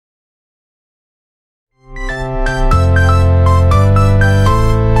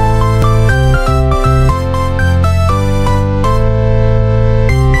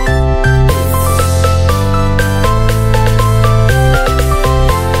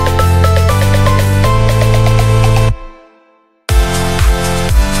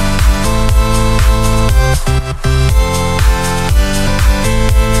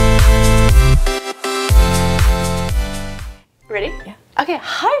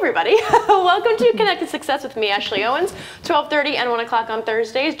everybody. Welcome to Connected Success with me, Ashley Owens, 12:30 and 1 o'clock on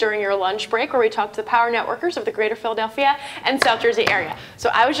Thursdays during your lunch break, where we talk to the power networkers of the greater Philadelphia and South Jersey area. So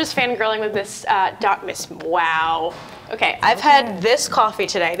I was just fangirling with this wow. Okay, I've had this coffee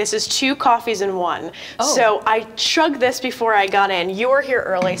today. This is 2 coffees in 1. Oh. So I chugged this before I got in. You were here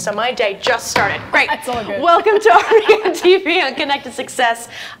early, so my day just started. Great. That's all good. Welcome to RVNTV on Connected Success.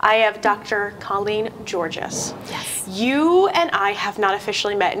 I have Dr. Colleen Georges. Yes. You and I have not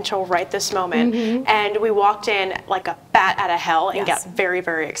officially met until right this moment, and we walked in like a bat out of hell and got very,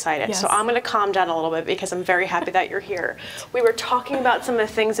 very excited. Yes. So I'm going to calm down a little bit because I'm very happy that you're here. We were talking about some of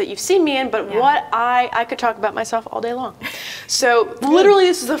the things that you've seen me in, but what I could talk about myself all day long. So literally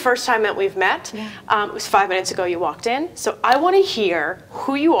this is the first time that we've met. It was 5 minutes ago you walked in. So I want to hear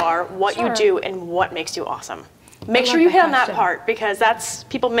who you are, what you do, and what makes you awesome. Make sure you hit on that part, because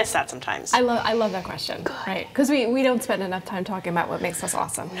people miss that sometimes. I love that question. Good. Right? Because we don't spend enough time talking about what makes us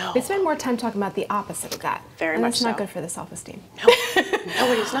awesome. No. We spend more time talking about the opposite of that. Very much so. That's not good for the self-esteem. No,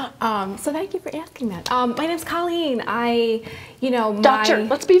 no, it is not. So thank you for asking that. My name's Colleen. Doctor.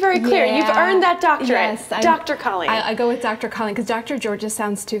 Let's be very clear. Yeah, you've earned that doctorate. Yes, Dr. Colleen. I go with Dr. Colleen because Dr. Georges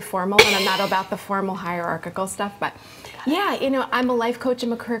sounds too formal, and I'm not about the formal hierarchical stuff, but. Yeah, I'm a life coach,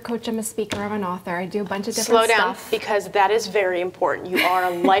 I'm a career coach, I'm a speaker, I'm an author. I do a bunch of different stuff. Slow down, because that is very important. You are a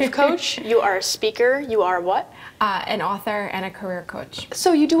life coach, you are a speaker, you are what? An author and a career coach.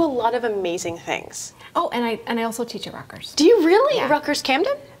 So you do a lot of amazing things. Oh, and I also teach at Rutgers. Do you really? Yeah. Rutgers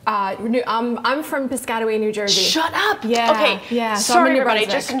Camden? I'm from Piscataway, New Jersey. Shut up! Yeah. Okay, yeah. So sorry everybody,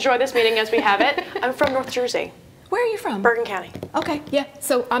 just enjoy this meeting as we have it. I'm from North Jersey. Where are you from? Bergen County. Okay, yeah.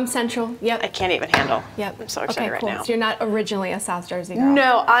 So I'm central. Yep. I can't even handle. Yep. I'm so excited cool. right now. So you're not originally a South Jersey girl?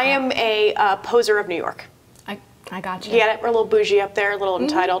 No, I am a poser of New York. I got you. You get it? We're a little bougie up there, a little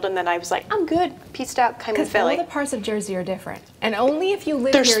entitled, and then I was like, I'm good. Peaced out, kind of Philly. All the parts of Jersey are different. And only if you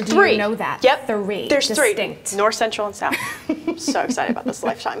live There's here 3. do you know that. Yep. 3. There's distinct. 3. North, Central, and South. So excited about this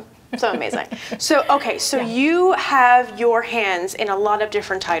lifetime. So amazing. So, okay, so you have your hands in a lot of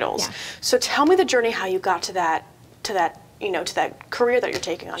different titles. Yeah. So tell me the journey, how you got to that career that you're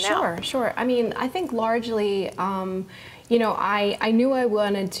taking on now. Sure. I mean, I think largely, I knew I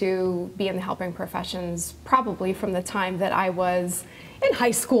wanted to be in the helping professions probably from the time that I was in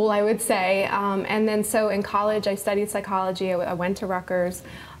high school, I would say. And then so in college, I studied psychology. I went to Rutgers.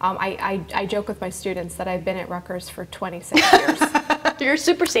 I joke with my students that I've been at Rutgers for 26 years. You're a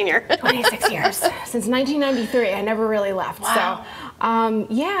super senior. 26 years. Since 1993, I never really left. Wow.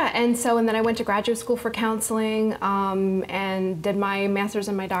 So, and then I went to graduate school for counseling and did my master's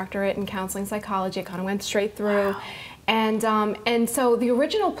and my doctorate in counseling psychology. I kind of went straight through. Wow. And so the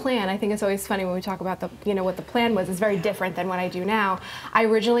original plan, I think it's always funny when we talk about what the plan was, is very different than what I do now. I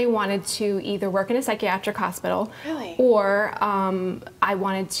originally wanted to either work in a psychiatric hospital, or I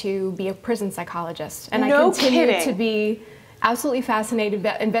wanted to be a prison psychologist. And I continued to be absolutely fascinated.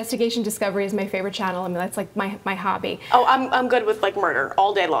 Investigation Discovery is my favorite channel. I mean, that's like my hobby. Oh, I'm good with like murder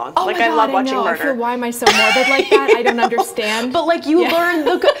all day long. Oh like my God, I love watching murder. I feel, why am I so morbid like that? I don't understand. But like you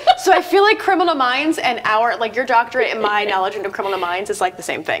learn so I feel like Criminal Minds and your doctorate and my knowledge into Criminal Minds is like the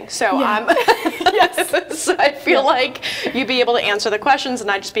same thing. So so I feel like you'd be able to answer the questions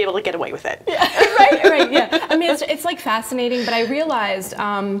and I'd just be able to get away with it. Yeah. Right. Yeah. I mean, it's like fascinating, but I realized.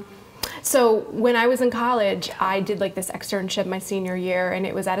 So when I was in college, I did like this externship my senior year, and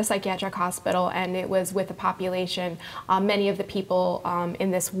it was at a psychiatric hospital, and it was with a population. Many of the people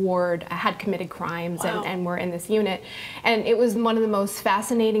in this ward had committed crimes and were in this unit. And it was one of the most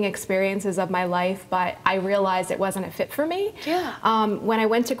fascinating experiences of my life, but I realized it wasn't a fit for me. Yeah. When I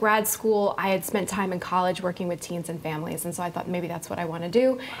went to grad school, I had spent time in college working with teens and families, and so I thought maybe that's what I want to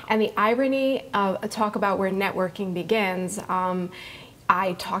do. And the irony of talk about where networking begins,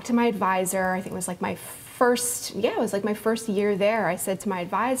 I talked to my advisor. I think it was like my first year there. I said to my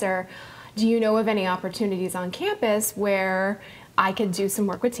advisor, do you know of any opportunities on campus where I could do some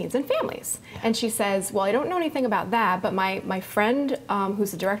work with teens and families? And she says, well, I don't know anything about that, but my friend,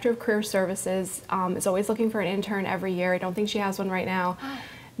 who's the director of career services, is always looking for an intern every year. I don't think she has one right now.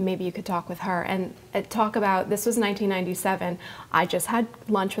 Maybe you could talk with her. And talk about, this was 1997. I just had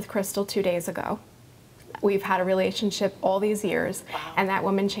lunch with Crystal 2 days ago. We've had a relationship all these years, and that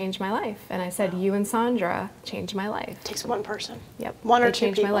woman changed my life. And I said, you and Sandra changed my life. It takes one person. Yep. One or they two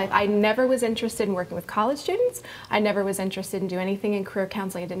changed people. my life. I never was interested in working with college students. I never was interested in doing anything in career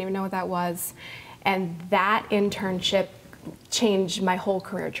counseling. I didn't even know what that was. And that internship changed my whole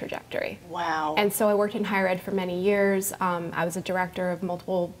career trajectory. Wow. And so I worked in higher ed for many years. I was a director of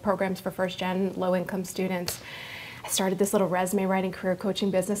multiple programs for first-gen low-income students. started this little resume writing career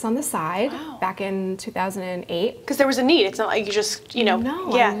coaching business on the side back in 2008. Because there was a need. It's not like you just, you know,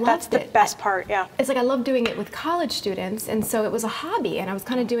 No, yeah, I loved that's the it. best part, yeah. It's like I love doing it with college students, and so it was a hobby, and I was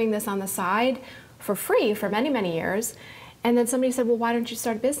kind of doing this on the side for free for many, many years. And then somebody said, well, why don't you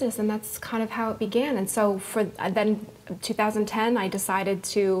start a business? And that's kind of how it began. And so for then 2010, I decided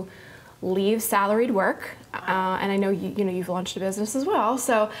to leave salaried work. And I know you've launched a business as well.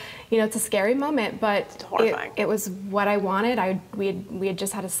 So, you know, it's a scary moment, but it was what I wanted. We had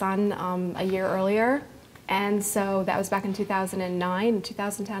just had a son a year earlier. And so that was back in 2009. In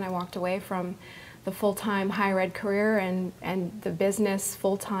 2010, I walked away from the full-time higher ed career and the business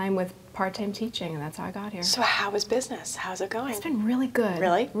full-time with part-time teaching, and that's how I got here. So how is business? How's it going? It's been really good.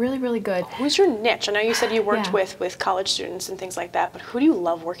 Really? Really, really good. Who's your niche? I know you said you worked with college students and things like that, but who do you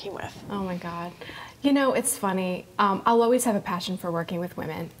love working with? Oh my God. You know, it's funny. I'll always have a passion for working with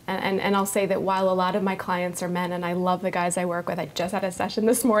women. And I'll say that while a lot of my clients are men, and I love the guys I work with, I just had a session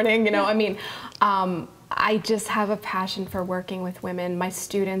this morning, you know, I mean, I just have a passion for working with women. My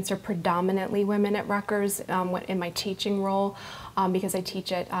students are predominantly women at Rutgers in my teaching role because I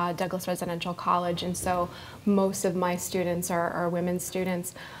teach at Douglas Residential College, and so most of my students are women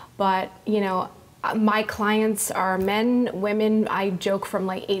students. But, you know, my clients are men, women, I joke from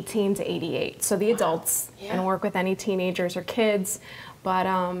like 18 to 88, so the adults, and work with any teenagers or kids. But,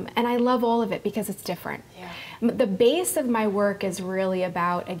 and I love all of it because it's different. Yeah. The base of my work is really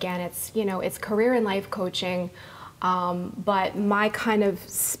about, again, it's, you know, it's career and life coaching, but my kind of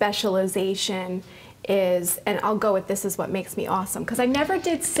specialization is, and I'll go with this is what makes me awesome, because I never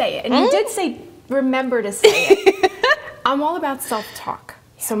did say it, and you did say, remember to say it. I'm all about self-talk.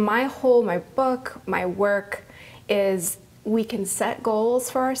 So my book, my work is, we can set goals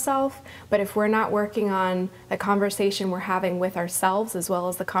for ourselves, but if we're not working on the conversation we're having with ourselves as well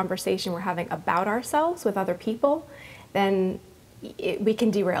as the conversation we're having about ourselves with other people, then we can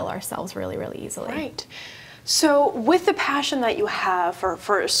derail ourselves really, really easily. Right. So with the passion that you have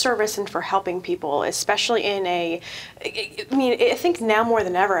for service and for helping people, especially in I think now more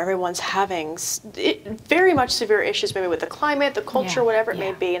than ever, everyone's having very much severe issues maybe with the climate, the culture, whatever it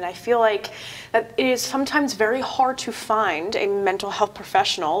may be. And I feel like that it is sometimes very hard to find a mental health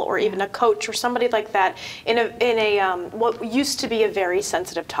professional or even a coach or somebody like that in what used to be a very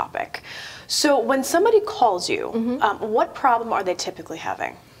sensitive topic. So when somebody calls you, what problem are they typically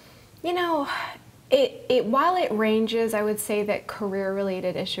having? You know, while it ranges, I would say that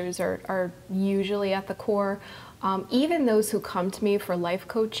career-related issues are usually at the core. Even those who come to me for life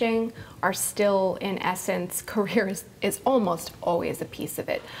coaching are still, in essence, career is almost always a piece of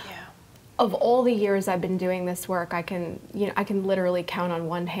it. Yeah. Of all the years I've been doing this work, I can literally count on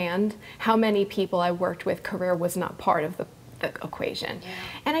one hand how many people I worked with career was not part of the equation. Yeah.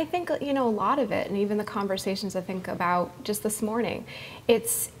 And I think, you know, a lot of it, and even the conversations I think about just this morning,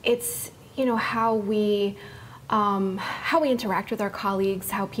 it's you know, how we interact with our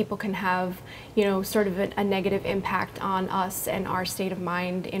colleagues, how people can have, you know, sort of a negative impact on us and our state of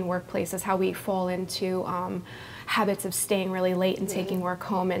mind in workplaces, how we fall into habits of staying really late and taking work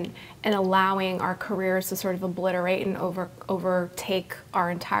home and allowing our careers to sort of obliterate and overtake our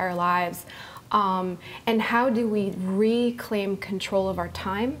entire lives. And how do we reclaim control of our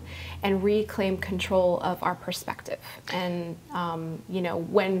time and reclaim control of our perspective? And, you know,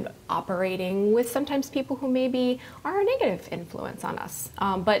 when operating with sometimes people who maybe are a negative influence on us.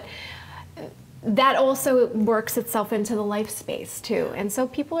 But that also works itself into the life space too. And so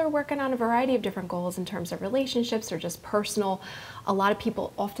people are working on a variety of different goals in terms of relationships or just personal. A lot of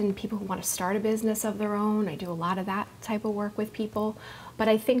people, often people who want to start a business of their own. I do a lot of that type of work with people. But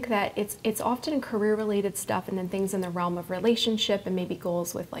I think that it's often career-related stuff and then things in the realm of relationship and maybe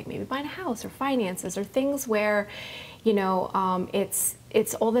goals with like maybe buying a house or finances or things where, you know, it's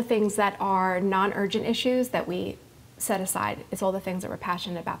all the things that are non-urgent issues that we set aside. It's all the things that we're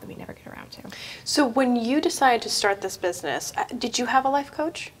passionate about that we never get around to. So when you decided to start this business, did you have a life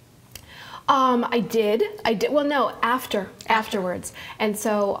coach? I did. Well, no, afterwards. And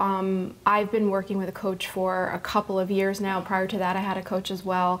so I've been working with a coach for a couple of years now. Prior to that, I had a coach as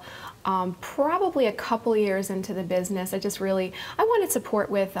well. Probably a couple of years into the business, I wanted support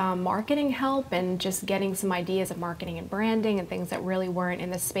with marketing help and just getting some ideas of marketing and branding and things that really weren't in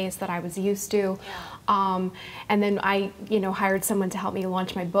the space that I was used to. Yeah. And then I, you know, hired someone to help me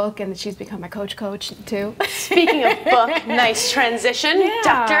launch my book, and she's become my coach too. Speaking of book, nice transition,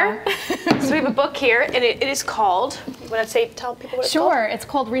 doctor. So we have a book here, and it is called, you want to tell people what it's called? Sure, it's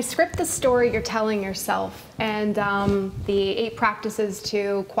called Rescript the Story You're Telling Yourself, and the 8 practices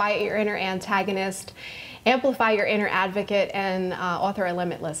to quiet your inner antagonist. amplify your inner advocate and author a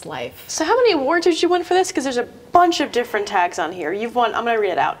limitless life. So how many awards did you win for this? Because there's a bunch of different tags on here. You've won, I'm going to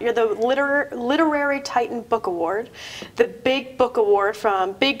read it out. You're the Literary Titan Book Award, the Big Book Award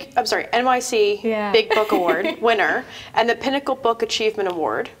from NYC Big Book Award winner, and the Pinnacle Book Achievement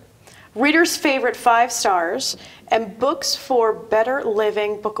Award. Reader's Favorite 5 stars, and Books for Better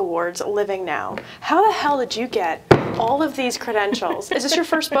Living Book Awards, Living Now. How the hell did you get all of these credentials? Is this your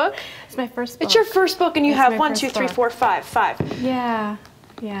first book? It's my first book. It's your first book, and you have 1, 2, 3, 4, 5. 5. Yeah,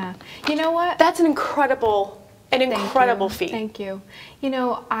 yeah. You know what? That's an incredible feat. Thank you. You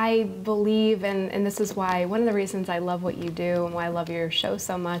know, I believe, and this is why, one of the reasons I love what you do and why I love your show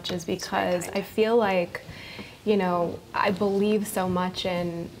so much is because I feel like, you know, I believe so much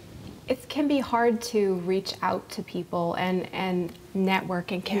in, it can be hard to reach out to people and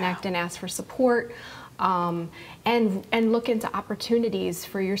network and connect and ask for support, and look into opportunities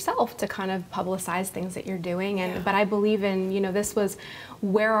for yourself to kind of publicize things that you're doing. And but I believe in, you know, this was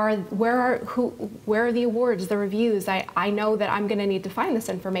where are the awards, the reviews? I know that I'm going to need to find this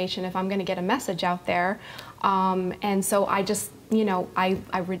information if I'm going to get a message out there, and so I just, you know, I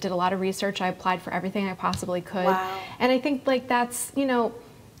did a lot of research. I applied for everything I possibly could. Wow. And I think like that's, you know,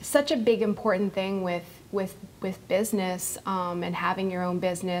 such a big important thing with business, and having your own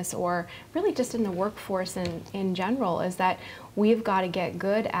business, or really just in the workforce in general, is that we've got to get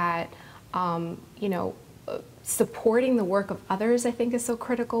good at, you know, supporting the work of others. I think is so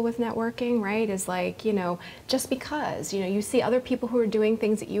critical with networking, right? Is like, you know, just because, you know, you see other people who are doing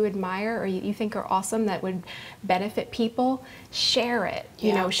things that you admire or you think are awesome that would benefit people, share it,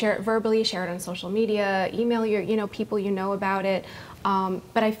 you know, share it verbally, share it on social media, email your, you know, people you know about it.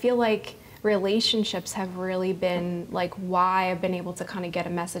 But I feel like relationships have really been like why I've been able to kind of get a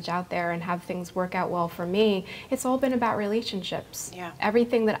message out there and have things work out well for me. It's all been about relationships. Yeah.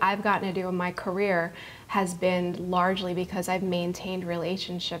 Everything that I've gotten to do in my career has been largely because I've maintained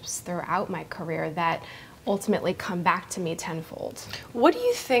relationships throughout my career that ultimately come back to me tenfold. What do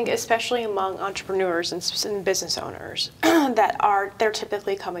you think, especially among entrepreneurs and business owners, that they're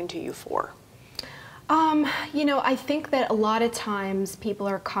typically coming to you for? You know, I think that a lot of times people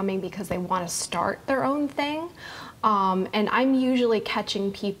are coming because they want to start their own thing. And I'm usually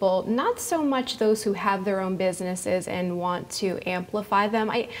catching people, not so much those who have their own businesses and want to amplify them.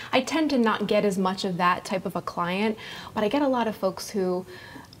 I tend to not get as much of that type of a client, but I get a lot of folks who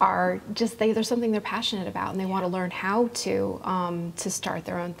are just, there's something they're passionate about and they want to learn how to start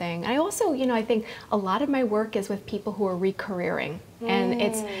their own thing. And I also, you know, I think a lot of my work is with people who are re-careering. And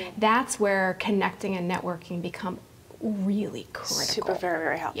that's where connecting and networking become really critical. Super, very,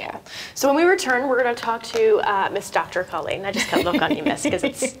 very helpful. Yeah. So when we return, we're going to talk to Miss Dr. Colleen. I just can't look on you, Miss, because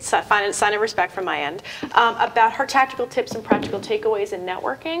it's a sign of respect from my end, about her tactical tips and practical takeaways in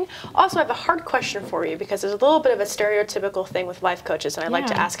networking. Also, I have a hard question for you because there's a little bit of a stereotypical thing with life coaches, and I'd like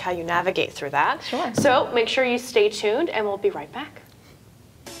to ask how you navigate through that. Sure. So make sure you stay tuned, and we'll be right back.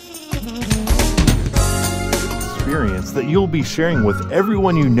 Experience that you'll be sharing with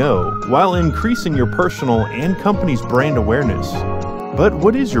everyone you know while increasing your personal and company's brand awareness. But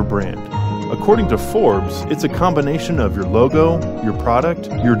what is your brand? According to Forbes, it's a combination of your logo, your product,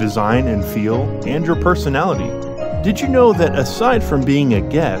 your design and feel, and your personality. Did you know that aside from being a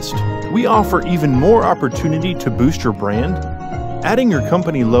guest, we offer even more opportunity to boost your brand? Adding your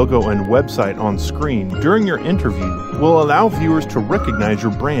company logo and website on screen during your interview will allow viewers to recognize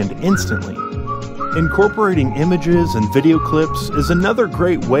your brand instantly. Incorporating images and video clips is another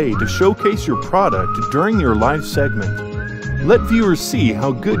great way to showcase your product during your live segment. Let viewers see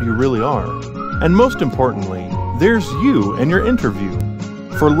how good you really are. And most importantly, there's you and your interview.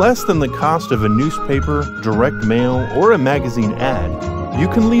 For less than the cost of a newspaper, direct mail, or a magazine ad, you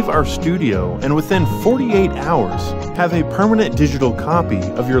can leave our studio and within 48 hours have a permanent digital copy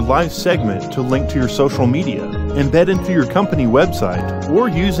of your live segment to link to your social media, embed into your company website, or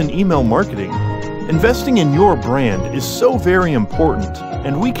use in email marketing. Investing in your brand is so very important,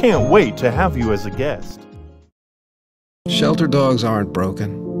 and we can't wait to have you as a guest. Shelter dogs aren't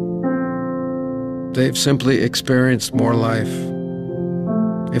broken. They've simply experienced more life.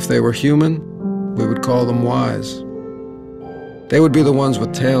 If they were human, we would call them wise. They would be the ones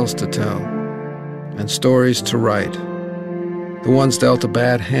with tales to tell and stories to write. The ones dealt a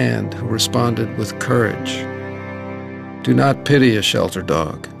bad hand who responded with courage. Do not pity a shelter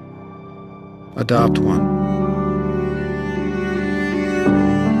dog. Adopt one.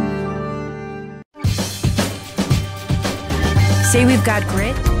 Say we've got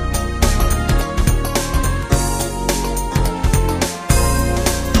grit.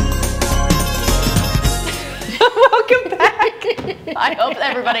 Welcome back. I hope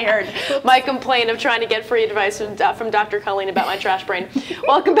everybody heard my complaint of trying to get free advice from Dr. Colleen about my trash brain.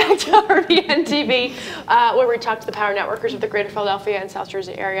 Welcome back to RVNTV, where we talk to the power networkers of the greater Philadelphia and South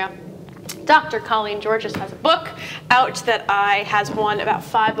Jersey area. Dr. Colleen Georges has a book out that has won about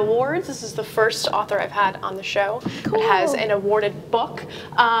 5 awards. This is the first author I've had on the show that has an awarded book.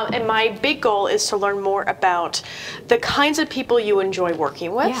 And my big goal is to learn more about the kinds of people you enjoy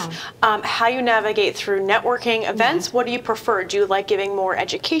working with, how you navigate through networking events. What do you prefer? Do you like giving more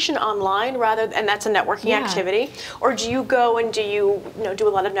education online and that's a networking activity? Or do you go and do you do a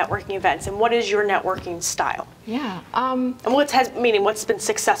lot of networking events? And what is your networking style? And what's been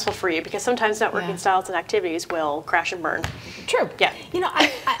successful for you? Because sometimes networking styles and activities will crash and burn. True. Yeah.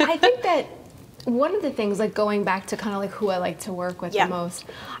 I think that one of the things, like going back to kind of like who I like to work with the most,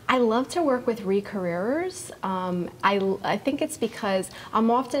 I love to work with re-careerers. I think it's because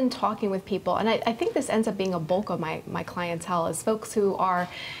I'm often talking with people, and I think this ends up being a bulk of my clientele, is folks who are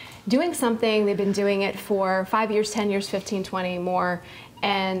doing something, they've been doing it for 5 years, 10 years, 15, 20 more,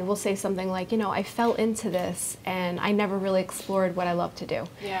 and we'll say something like, I fell into this and I never really explored what I love to do.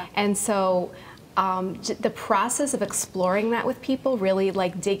 And so the process of exploring that with people, really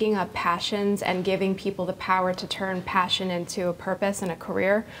like digging up passions and giving people the power to turn passion into a purpose and a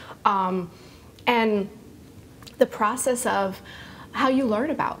career. And the process of how you learn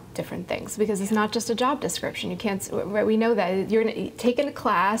about different things, because it's not just a job description. You can't, we know that taking a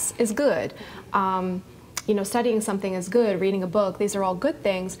class is good. Studying something is good, reading a book, these are all good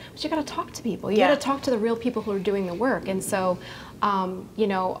things, but you got to talk to people. You got to talk to the real people who are doing the work. And so,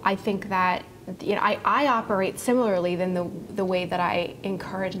 I think that I operate similarly than the way that I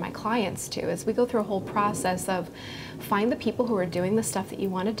encourage my clients to, is we go through a whole process of find the people who are doing the stuff that you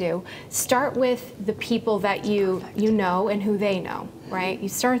want to do. Start with the people that you know and who they know, right? You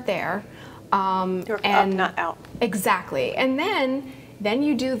start there. You're up, not out. Exactly. And then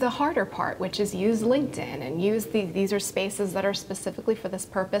you do the harder part, which is use LinkedIn and use these are spaces that are specifically for this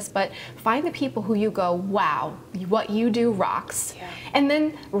purpose, but find the people who you go, wow, what you do rocks. And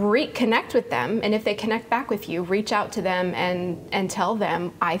then reconnect with them, and if they connect back with you, reach out to them and tell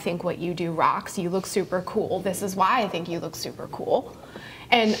them, I think what you do rocks, you look super cool, this is why I think you look super cool.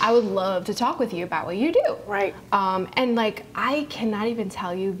 And I would love to talk with you about what you do. Right. And like, I cannot even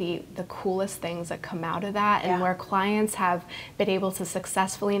tell you the coolest things that come out of that, and where clients have been able to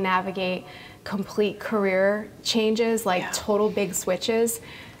successfully navigate complete career changes, like total big switches,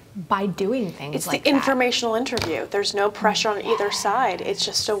 by doing things it's like the informational interview. There's no pressure on either side. It's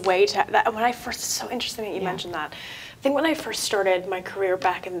just a way to, it's so interesting that you mentioned that. I think when I first started my career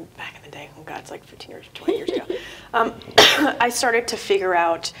back in the day, oh God, it's like 15 or 20 years ago, I started to figure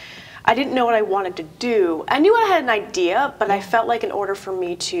out, I didn't know what I wanted to do. I knew I had an idea, but I felt like in order for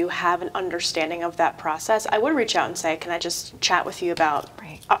me to have an understanding of that process, I would reach out and say, can I just chat with you about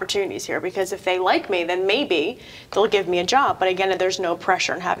opportunities here? Because if they like me, then maybe they'll give me a job. But again, there's no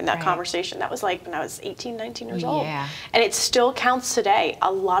pressure in having that conversation. That was like when I was 18, 19 years old. And it still counts today.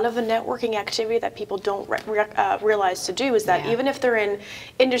 A lot of the networking activity that people don't realize to do is that even if they're in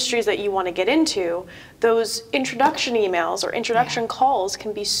industries that you want to get into, those introduction emails or introduction calls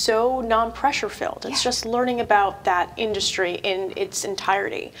can be so non-pressure filled. It's just learning about that industry in its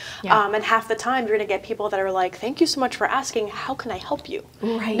entirety. And half the time you're going to get people that are like, thank you so much for asking, how can I help you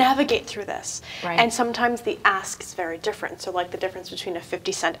navigate through this? And sometimes the ask is very different. So like the difference between a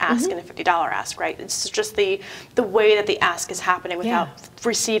 50-cent ask and a $50 ask, right? It's just the way that the ask is happening without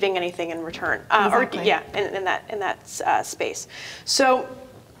receiving anything in return. In that space. So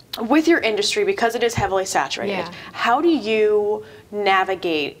with your industry, because it is heavily saturated, how do you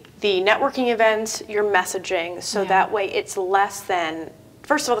navigate the networking events, your messaging, so that way it's less than,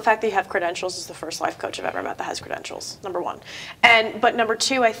 first of all, the fact that you have credentials is the first life coach I've ever met that has credentials, number one. But number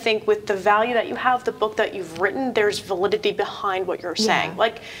two, I think with the value that you have, the book that you've written, there's validity behind what you're saying.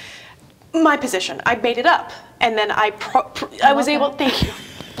 Like my position, I made it up, and then I was able, thank you.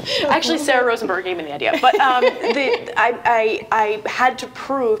 Actually, Sarah Rosenberg gave me the idea, but I had to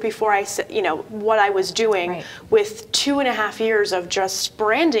prove before I said, what I was doing with 2.5 years of just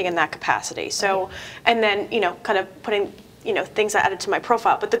branding in that capacity. So, and then, kind of putting, things I added to my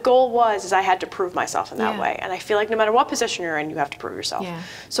profile. But the goal is I had to prove myself in that way. And I feel like no matter what position you're in, you have to prove yourself.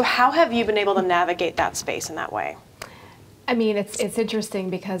 So how have you been able to navigate that space in that way? I mean, it's interesting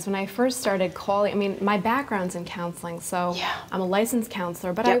because when I first started calling, my background's in counseling, so I'm a licensed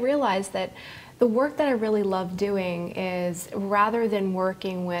counselor, but I realized that the work that I really love doing is, rather than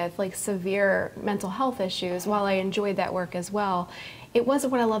working with like severe mental health issues, while I enjoyed that work as well, it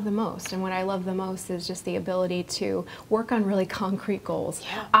wasn't what I love the most. And what I love the most is just the ability to work on really concrete goals.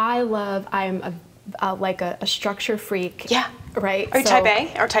 I'm like a structure freak. right? Are you type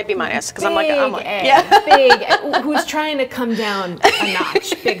A or type B minus? Because I'm like, A, yeah. big A, who's trying to come down a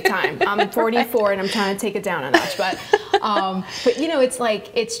notch, big time. I'm 44 and I'm trying to take it down a notch, but you know, it's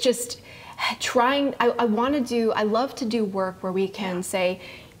like, it's just trying. I love to do work where we can say,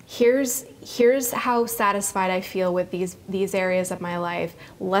 here's how satisfied I feel with these areas of my life.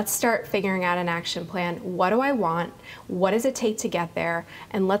 Let's start figuring out an action plan. What do I want? What does it take to get there?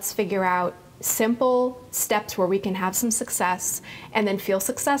 And let's figure out simple steps where we can have some success and then feel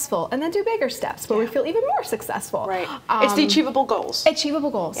successful, and then do bigger steps where we feel even more successful. Right. It's the achievable goals.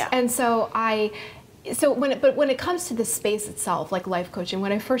 Achievable goals. Yeah. And so when it comes to the space itself, like life coaching,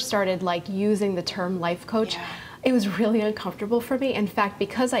 when I first started like using the term life coach, it was really uncomfortable for me. In fact,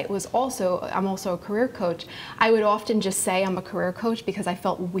 because I'm also a career coach, I would often just say I'm a career coach because I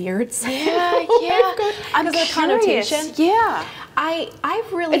felt weird saying life coach. I'm because of the curious. connotation. Yeah.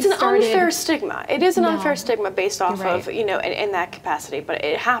 I've really It's an unfair stigma. It is an unfair No. stigma based off You're of, right. you know, in that capacity, but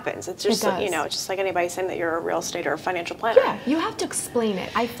it happens. It's just, does. you know, it's just like anybody saying that you're a real estate or a financial planner. Yeah, you have to explain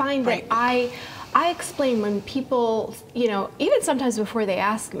it. I find that Right. I explain when people, you know, even sometimes before they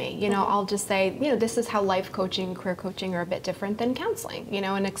ask me, you know, I'll just say, you know, this is how life coaching, career coaching are a bit different than counseling, you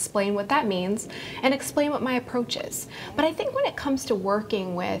know, and explain what that means and explain what my approach is. But I think when it comes to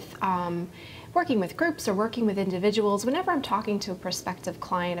working with groups or working with individuals, whenever I'm talking to a prospective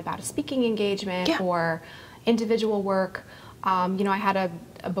client about a speaking engagement or individual work, you know, I had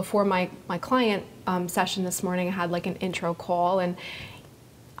before my client session this morning, I had like an intro call, and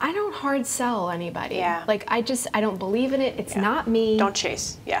I don't hard sell anybody. Yeah. Like I don't believe in it. It's not me. Don't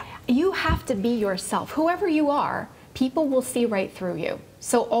chase. Yeah. You have to be yourself. Whoever you are, people will see right through you.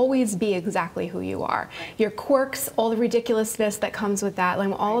 So always be exactly who you are. Your quirks, all the ridiculousness that comes with that. Like,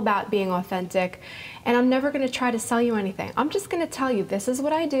 I'm all about being authentic. And I'm never going to try to sell you anything. I'm just going to tell you, this is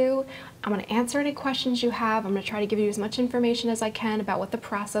what I do. I'm going to answer any questions you have. I'm going to try to give you as much information as I can about what the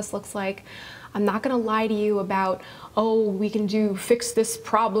process looks like. I'm not going to lie to you about, oh, we can fix this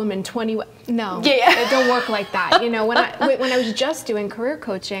problem in 20. No, it don't work like that. You know, when I was just doing career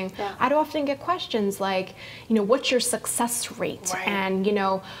coaching, I'd often get questions like, you know, what's your success rate? Right. And, you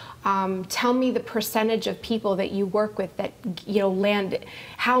know, tell me the percentage of people that you work with that, you know, land,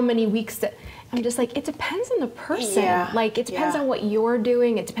 how many weeks that. I'm just like, it depends on the person. Yeah. Like, it depends on what you're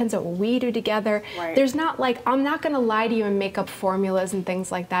doing. It depends on what we do together. Right. There's not like, I'm not going to lie to you and make up formulas and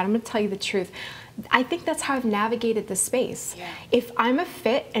things like that. I'm going to tell you the truth. I think that's how I've navigated the space. Yeah. If I'm a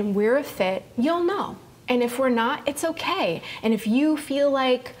fit and we're a fit, you'll know. And if we're not, it's okay. And if you feel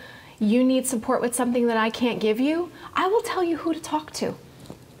like you need support with something that I can't give you, I will tell you who to talk to.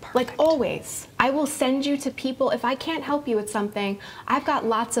 Like always, I will send you to people. If I can't help you with something, I've got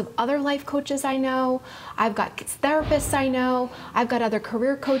lots of other life coaches I know. I've got therapists I know. I've got other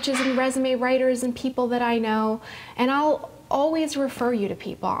career coaches and resume writers and people that I know. And I'll always refer you to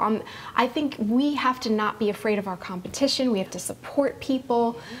people. I think we have to not be afraid of our competition. We have to support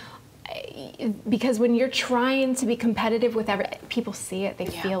people. Because when you're trying to be competitive with people see it, they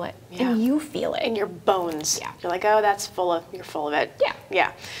feel it, and you feel it in your bones. Yeah. You're like, oh, you're full of it. Yeah.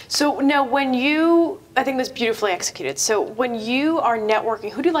 Yeah. So now I think that's beautifully executed. So when you are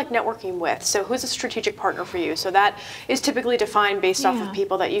networking, who do you like networking with? So who's a strategic partner for you? So that is typically defined based off of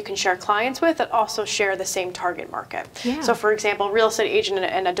people that you can share clients with that also share the same target market. Yeah. So for example, a real estate agent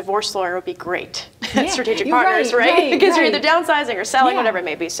and a divorce lawyer would be great strategic partners, right? Because you're either downsizing or selling, whatever it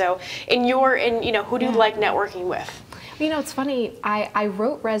may be. So who do you like networking with? You know, it's funny, I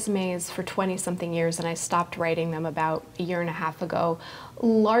wrote resumes for 20-something years, and I stopped writing them about a year and a half ago,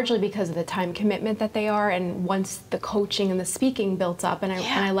 largely because of the time commitment that they are. And once the coaching and the speaking built up, and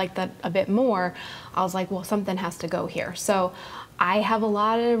I liked that a bit more, I was like, well, something has to go here. So I have a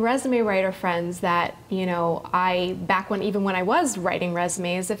lot of resume writer friends that, you know, even when I was writing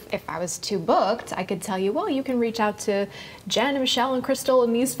resumes, if I was too booked, I could tell you, well, you can reach out to Jen and Michelle and Crystal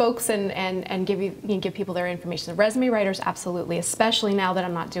and these folks and give people their information. The resume writers, absolutely, especially now that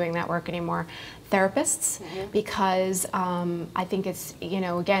I'm not doing that work anymore. Therapists, because I think it's, you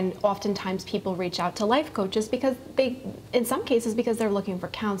know, again, oftentimes people reach out to life coaches because in some cases, because they're looking for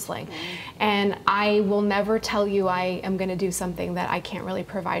counseling. And I will never tell you I am going to do something that I can't really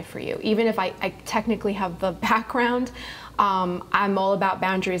provide for you. Even if I technically have the background, I'm all about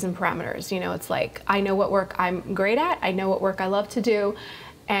boundaries and parameters. You know, it's like, I know what work I'm great at, I know what work I love to do.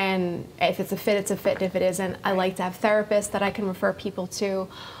 And if it's a fit, it's a fit. If it isn't, I like to have therapists that I can refer people to.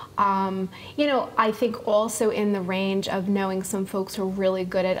 You know, I think also in the range of knowing some folks who are really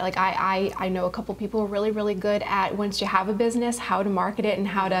good at, like I know a couple people who are really, really good at, once you have a business, how to market it and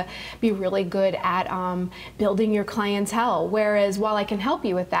how to be really good at building your clientele. Whereas while I can help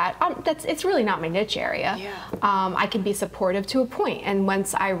you with that, it's really not my niche area. Yeah. I can be supportive to a point, and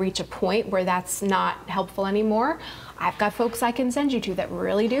once I reach a point where that's not helpful anymore, I've got folks I can send you to that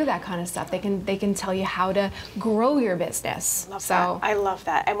really do that kind of stuff. They can tell you how to grow your business. Love that. I love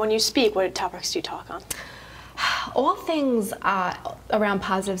that. And when you speak, what topics do you talk on? All things around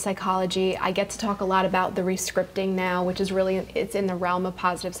positive psychology. I get to talk a lot about the rescripting now, which is really, it's in the realm of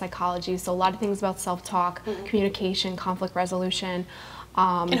positive psychology. So a lot of things about self-talk, communication, conflict resolution.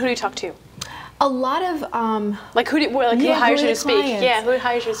 And who do you talk to? A lot of like who hires you to speak? Clients. Yeah, who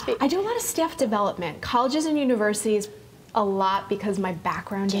hires you to speak? I do a lot of staff development. Colleges and universities, a lot, because my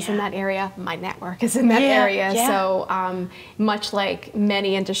background is in that area, my network is in that area. So much like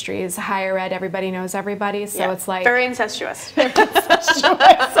many industries, higher ed, everybody knows everybody. So it's like very incestuous. So even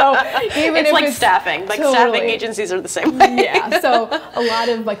it's if like staffing. Like totally. staffing agencies are the same way. Yeah. So a lot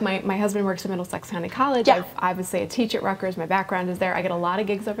of, like, my husband works at Middlesex County College. Yeah. I would say I teach at Rutgers. My background is there. I get a lot of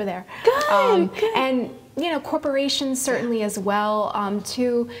gigs over there. Good. And you know, corporations certainly as well,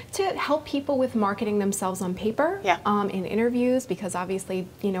 to help people with marketing themselves on paper, in interviews, because obviously,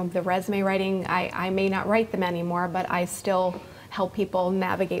 you know, the resume writing, I may not write them anymore, but I still help people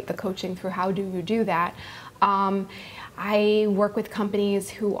navigate the coaching through how do you do that. I work with companies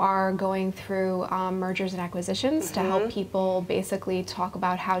who are going through mergers and acquisitions to help people basically talk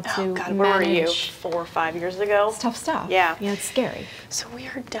about how to manage. Where were you 4 or 5 years ago? It's tough stuff. Yeah. Yeah, it's scary. So we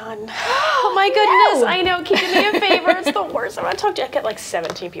are done. Oh my goodness, I know, keep me a favor, it's the worst. I want to talk to you. I get like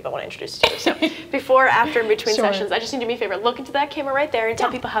 17 people I want to introduce to you. So before, after, in between sessions, I just need to do me a favor. Look into that camera right there and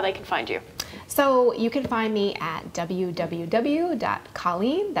tell people how they can find you. So you can find me at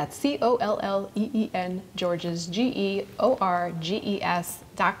www.Colleen, that's Colleen, George's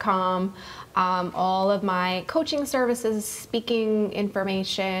GEORGES.com. All of my coaching services, speaking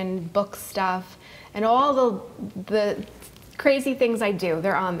information, book stuff, and all the crazy things I do,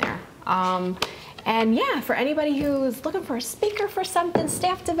 they're on there. And yeah, for anybody who's looking for a speaker for something,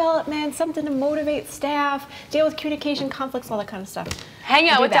 staff development, something to motivate staff, deal with communication conflicts, all that kind of stuff. Hang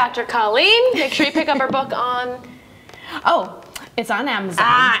out with Dr. Colleen. Make sure you pick up her book on... Oh, it's on Amazon.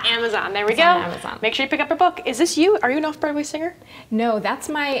 Amazon. There we go. On Amazon. Make sure you pick up her book. Is this you? Are you an off-Broadway singer? No, that's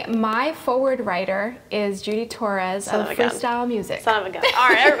my forward writer is Judy Torres of Freestyle Music. Son of a gun. All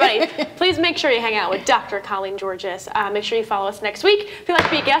right, everybody, please make sure you hang out with Dr. Colleen Georges. Make sure you follow us next week. If you'd like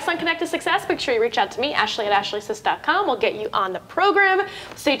to be a guest on Connect to Success, make sure you reach out to me, Ashley at ashleysys.com. We'll get you on the program.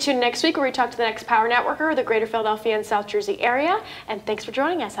 Stay tuned next week where we talk to the next power networker of the greater Philadelphia and South Jersey area. And thanks for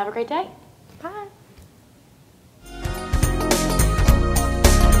joining us. Have a great day.